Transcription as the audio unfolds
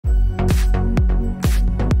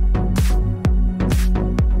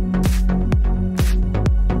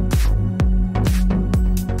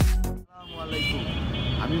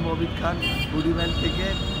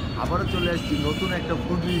আবারও চলে এসেছি নতুন একটা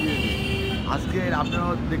ফুড রিভিউ নিয়ে। আজকে আপনারা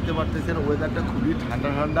দেখতে পারতেছেন ওয়েদারটা খুবই ঠান্ডা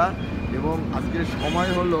ঠান্ডা এবং আজকের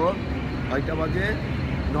সময় হলো 9টা বাজে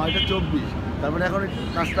 9:24। তারপরে এখন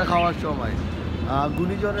নাস্তা খাওয়ার সময়।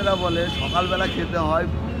 গুণীজনেরা বলে সকালবেলা খেতে হয়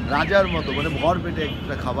রাজার মতো, মানে ভর পেটে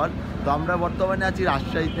একটা খাবার। তো আমরা বর্তমানে আছি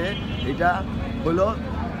রাজশাহীতে। এটা হলো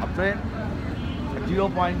আপনার 0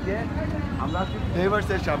 পয়েন্টে, আমরা আছি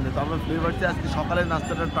ফ্লেভার্সের সামনে। তো আমরা ফ্লেভার্সে আজকে সকালের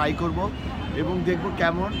নাস্তাটা ট্রাই করব এবং দেখব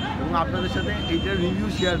কেমন, এবং আপনাদের সাথে এইটার রিভিউ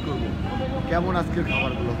শেয়ার করব কেমন আজকের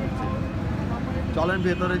খাবারগুলো হচ্ছে। চলেন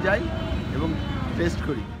ভেতরে যাই এবং টেস্ট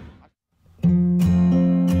করি।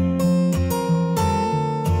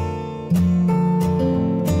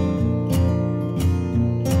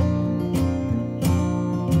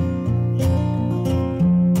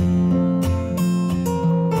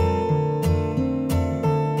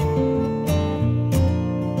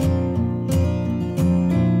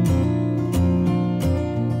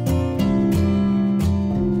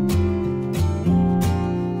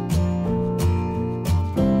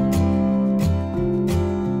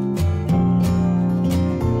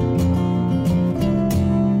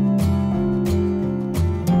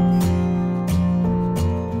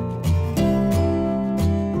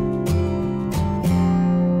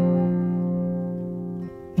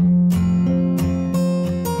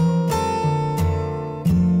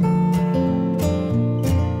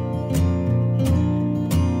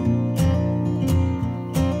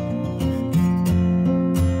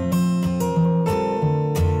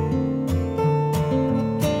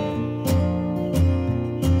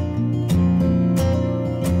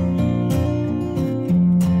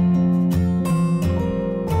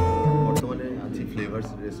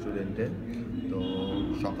 রেস্টুরেন্টে তো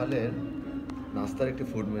সকালের নাস্তার একটি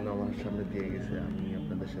ফুড মেনু আমার সামনে দিয়ে গেছে। আমি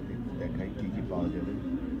আপনাদের সাথে দেখাই কী কী পাওয়া যাবে।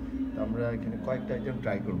 তো আমরা এখানে কয়েকটা আইটেম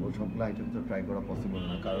ট্রাই করবো। সবগুলো আইটেম তো ট্রাই করা পসিবল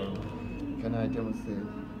না, কারণ এখানে আইটেম আছে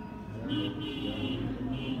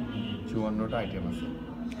 54টা আইটেম আছে।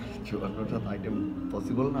 54টা আইটেম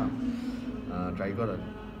পসিবল না ট্রাই করার।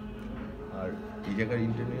 আর এই জায়গার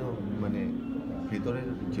ইন্টারভিউ মানে ভেতরের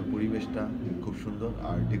যে পরিবেশটা খুব সুন্দর,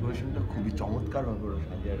 আর ডেকোরেশনটা খুবই চমৎকারভাবে ওরা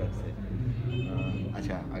সাজিয়ে রাখছে।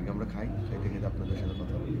 আচ্ছা, আগে আমরা খাইতে খেতে আপনাদের সাথে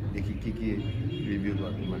কথা বলি, দেখি কী কী রিভিউ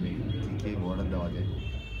মানে কী কী অর্ডার দেওয়া যায়।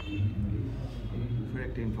 বুফের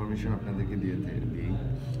একটা ইনফরমেশন আপনাদেরকে দিই,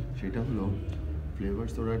 সেটা হলো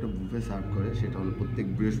ফ্লেভার্স ওরা একটা বুফে সার্ভ করে। সেটা হলো প্রত্যেক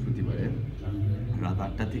বৃহস্পতিবারে রাত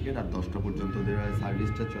 8টা থেকে রাত 10টা পর্যন্ত ওদের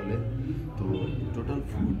সার্ভিসটা চলে। তো টোটাল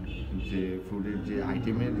ফুডের যে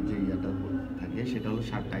আইটেমের যে ইয়েটা থাকে সেটা হলো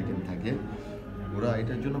 7টা আইটেম থাকে। ওরা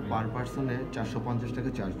এটার জন্য পার পার্সনে 450 টাকা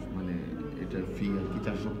চার্জ, মানে এটার ফি আর কি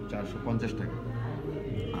 450 টাকা।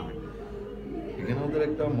 আর এখানে ওদের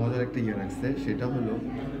একটা মজার একটা ইয়ে রাখছে, সেটা হলো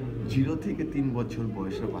 0 থেকে 3 বছর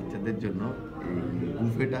বয়সের বাচ্চাদের জন্য এই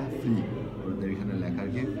বুফেটা ফ্রি। ওদের এখানে লেখা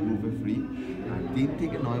কি বুফে ফ্রি। আর 3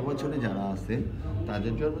 থেকে 9 বছরে যারা আছে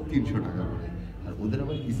তাদের জন্য 300 টাকা করে। আর ওদের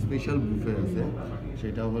আবার স্পেশাল বুফে আছে,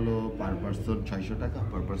 সেটা হলো পার পার্সন 600 টাকা,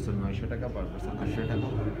 পার পার্সন 900 টাকা, পার পার্সন 800 টাকা,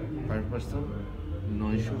 পার পার্সন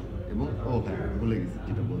 900 এবং হ্যাঁ ভুলে গেছি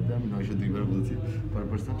যেটা বলতে, আমি 900 দুইবার বলছি, পার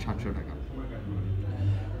পার্সন 700 টাকা।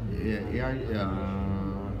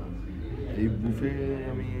 এই বুফে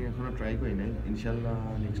আমি এখনও ট্রাই করি নাই। ইনশাল্লাহ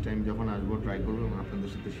নেক্সট টাইম যখন আসবো ট্রাই করবো এবং আপনাদের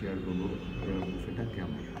সাথে শেয়ার করবো বুফেটা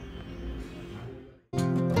কেমন।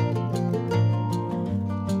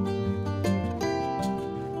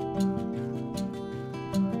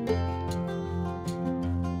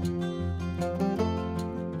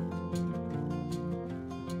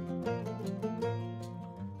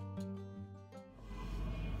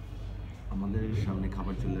 আমাদের সামনে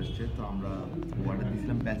খাবার চলে আসছে। তো আমরা অর্ডার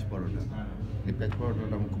দিয়েছিলাম প্যাচ পরোটা। এই প্যাচ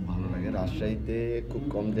পরোটাটা আমার খুব ভালো লাগে। রাজশাহীতে খুব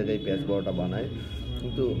কম জায়গায় প্যাচ পরোটা বানায়,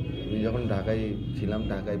 কিন্তু আমি যখন ঢাকায় ছিলাম,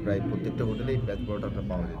 ঢাকায় প্রায় প্রত্যেকটা হোটেলেই প্যাচ পরোটাটা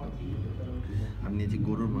পাওয়া যেত। আমি নিয়েছি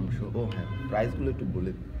গরুর মাংস। হ্যাঁ, প্রাইসগুলো একটু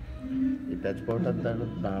বলে দিই। এই প্যাচ পরোটার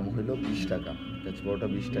দাম হলো 20 টাকা। প্যাচ পরোটা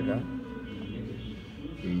 20 টাকা।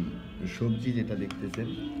 এই সবজি যেটা দেখতেছেন,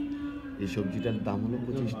 এই সবজিটার দাম হলো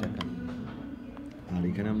 25 টাকা। আর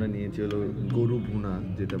এখানে আমরা নিয়েছি হলো গরু ভুনা,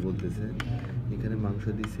 যেটা বলতেছে। এখানে মাংস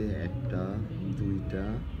দিছে 1টা 2টা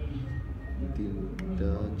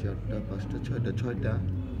 3টা 4টা 5টা 6টা।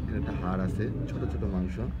 এখানে একটা হাড় আছে, ছোট ছোট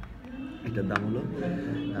মাংস। এটার দাম হলো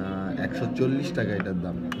 140 টাকা। এটার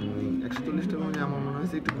দাম 140 টাকা, মানে আমার মনে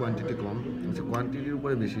হয়েছে একটু কোয়ান্টিটি কম। আচ্ছা, কোয়ান্টিটির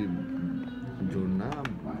উপরে বেশি জোর না,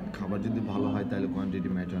 খাবার যদি ভালো হয় তাহলে কোয়ান্টিটি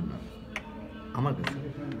ম্যাটার না আমার কাছে।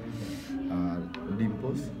 আর ডিম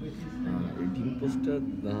পোস্ট, এই ডিম পোস্টটার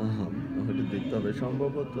দাম হয়তো দেখতে হবে,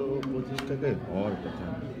 সম্ভবত 25 টাকায় হওয়ার কথা।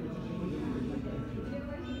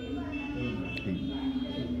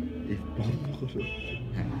 এই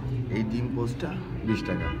হ্যাঁ, এই ডিম পোস্টটা 20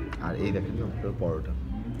 টাকা। আর এই দেখেন আপনার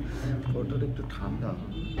পরোটাটা একটু ঠান্ডা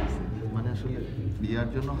মানে আসলে বিয়ার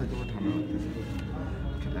জন্য হয়তো ঠান্ডা লাগতেছে,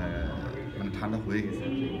 মানে ঠান্ডা হয়ে গেছে।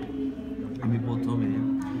 আমি প্রথমে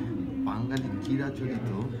বাঙালি চিরাচরিত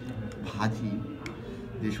ভাজি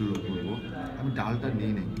দিয়ে শুরু করবো। আমি ডালটা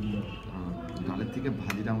নিই নাই, ডালের থেকে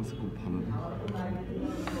ভাজিটা আমার খুব ভালো লাগে।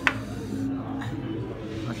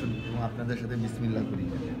 আসলে আপনাদের সাথে বিসমিল্লাহ করি।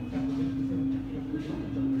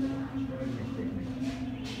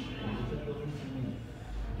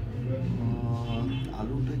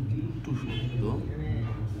 আলুটা একটু শক্ত,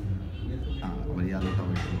 আমার এই আলুটা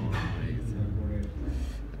আমার একটু নরম হয়ে গেছে।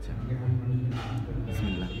 আচ্ছা,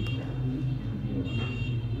 বিসমিল্লাহ।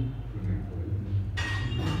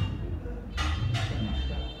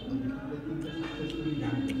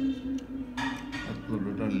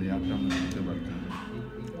 পরোটার লেয়ারটা আমরা দিতে পারছি,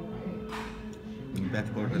 প্যাচ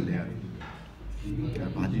পরোটার লেয়ার। আর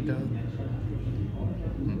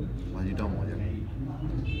ভাজিটাও মজা।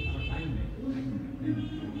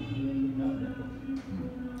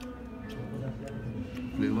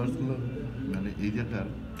 ফ্লেভার্সগুলো মানে এই জায়গার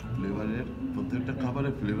ফ্লেভারের প্রত্যেকটা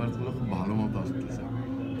খাবারের ফ্লেভার্সগুলো খুব ভালো মতো আসতেছে।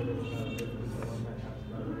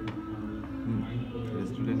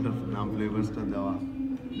 রেস্টুরেন্টের নাম ফ্লেভার্সটা দেওয়া,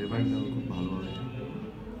 ফ্লেভারটাও খুব ভালোভাবে।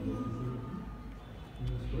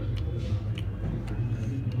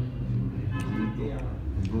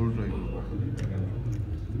 রোল ট্রাই করবো।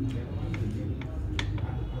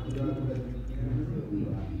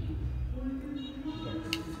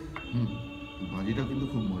 ভাজিটা কিন্তু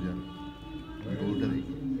খুব মজার, রোলটা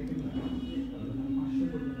দেখি।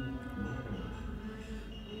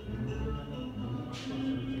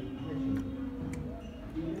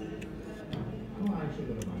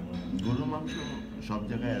 গরুর মাংস সব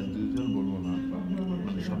জায়গায় অ্যাজ ইউজুয়াল বলবো না,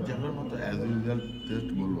 মানে সব জায়গার মতো অ্যাজ ইউজুয়াল টেস্ট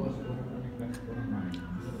বলবো না।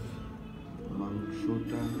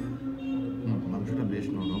 মাংসটা বেশ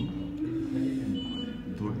নরম,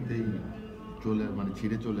 ধরতেই মানে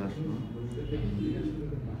ছিঁড়ে চলে আসলো।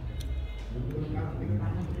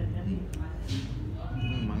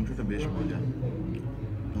 মাংসটা বেশ মজা,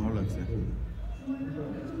 ভালো লাগছে।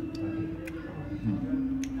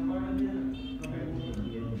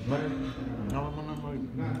 মানে আমার মনে হয়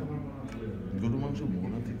গরু মাংস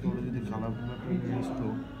বোনা থেকে ওরা যদি কালা বোনাটা নিয়ে আসতো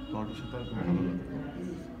তাহলে সেটা খুব ভালো লাগতো।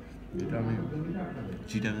 যেটা আমি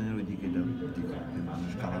চিটাগাঙের ওই দিকে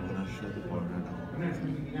মানুষ কালা বোনার সাথে পরোটাটা।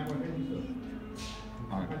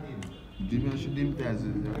 আর ডিম আসে, ডিম পেঁয়াজ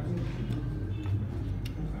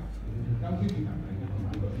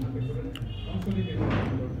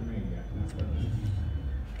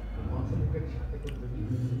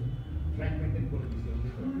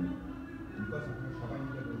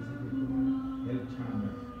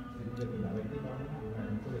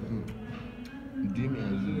ডিম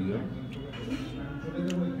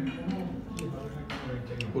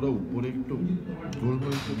ওরা উপরে একটু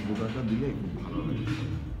গোলমরিচের গোটাটা দিলে খুব ভালো লাগে।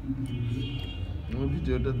 আমার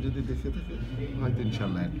ভিডিওটা যদি দেখে থাকে হয়তো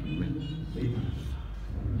ইনশাল্লাহ অ্যাড করবেন।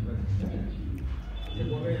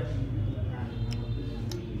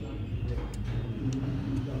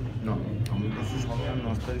 না, আমার কাছে সকাল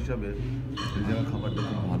নাস্তা হিসাবে এই জায়গার খাবারটা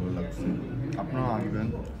খুব ভালো লাগছে। আপনারা আসবেন,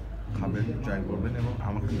 খাবেন, ট্রাই করবেন এবং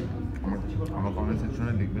আমার কমেন্ট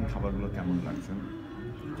সেকশনে লিখবেন খাবারগুলো কেমন লাগছে।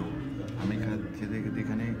 তো আমি খেতে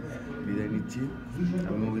এখানে বিদায় নিচ্ছি।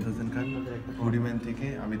 আমি মুবিত হোসেন খান, ফুডিম্যান থেকে।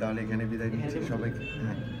 আমি তাহলে এখানে বিদায় নিচ্ছি।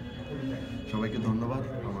 সবাইকে ধন্যবাদ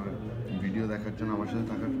আমার ভিডিও দেখার জন্য, আমার সাথে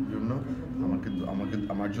থাকার জন্য।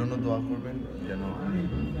 আমার জন্য দোয়া করবেন যেন আমি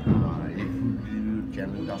এই ফুড রিভিউ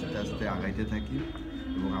চ্যানেলটা আস্তে আস্তে আগাইতে থাকি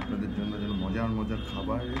এবং আপনাদের জন্য যেন মজার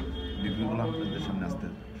খাবার রিভিউগুলো আপনাদের সামনে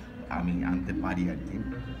আমি আনতে পারি আর কি।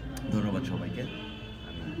 ধন্যবাদ সবাইকে,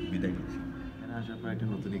 আমি বিদায় নিচ্ছি। এখানে আসার পর একটা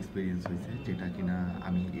নতুন এক্সপিরিয়েন্স হয়েছে, যেটা কিনা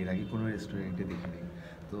আমি এর আগে কোনো রেস্টুরেন্টে দেখিনি।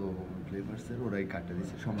 তো ফ্লেভার্সের ওরাই কার্ডটা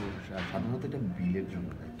দিচ্ছে, সাধারণত এটা বিলের জন্য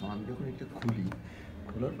দেয়। তো আমি যখন এটা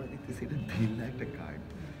খোলার পর দেখতেছি এটা 3 লাখ একটা কার্ড।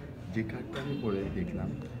 যে কার্ডটা আমি পড়ে দেখলাম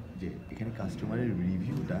যে এখানে কাস্টমারের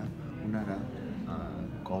রিভিউটা ওনারা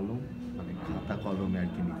কলম মানে খাতা কলমে আর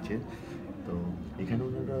কি নিচ্ছে। তো এখানে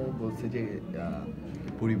ওনারা বলছে যে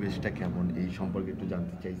পরিবেশটা কেমন এই সম্পর্কে একটু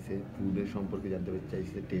জানতে চাইছে, ফুডের সম্পর্কে জানতে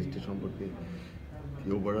চাইছে, টেস্টের সম্পর্কে,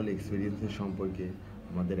 ওভারঅল এক্সপিরিয়েন্সের সম্পর্কে,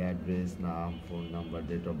 আমাদের অ্যাড্রেস, নাম, phone number,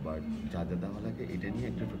 date of birth যা দেওয়া লাগে এটা নিয়ে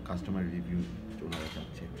একটা কাস্টমার রিভিউ ওনারা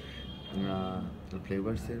চাচ্ছে।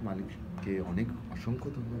 ফ্লেভার্সের মালিককে অনেক অসংখ্য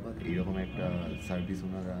ধন্যবাদ এইরকম একটা সার্ভিস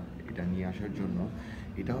ওনারা এটা নিয়ে আসার জন্য।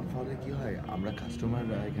 এটার ফলে কী হয়, আমরা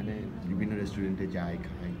কাস্টমাররা এখানে বিভিন্ন রেস্টুরেন্টে যাই,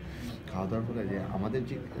 খাওয়া দাওয়ার ফলে যে আমাদের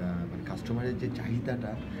যে মানে কাস্টমারের যে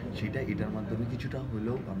চাহিদাটা, সেটা এটার মাধ্যমে কিছুটা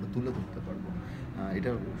হলেও আমরা তুলে ধরতে পারবো।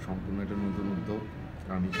 এটা সম্পূর্ণ একটা নতুন উদ্যোগ,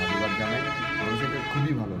 আমি সাধুবাদ জানাই। আমার কাছে এটা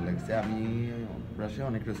খুবই ভালো লাগছে। আমি রাজশাহী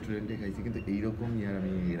অনেক রেস্টুরেন্টে খাইছি, কিন্তু এইরকম ইয়ার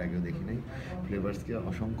আমি এর আগেও দেখি নাই। ফ্লেভার্সকে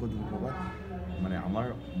অসংখ্য ধন্যবাদ, মানে আমার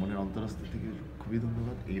মনের অন্তরস্থ থেকে খুবই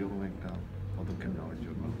ধন্যবাদ এইরকম একটা পদক্ষেপ নেওয়ার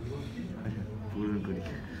জন্য। আচ্ছা, পূরণ করি।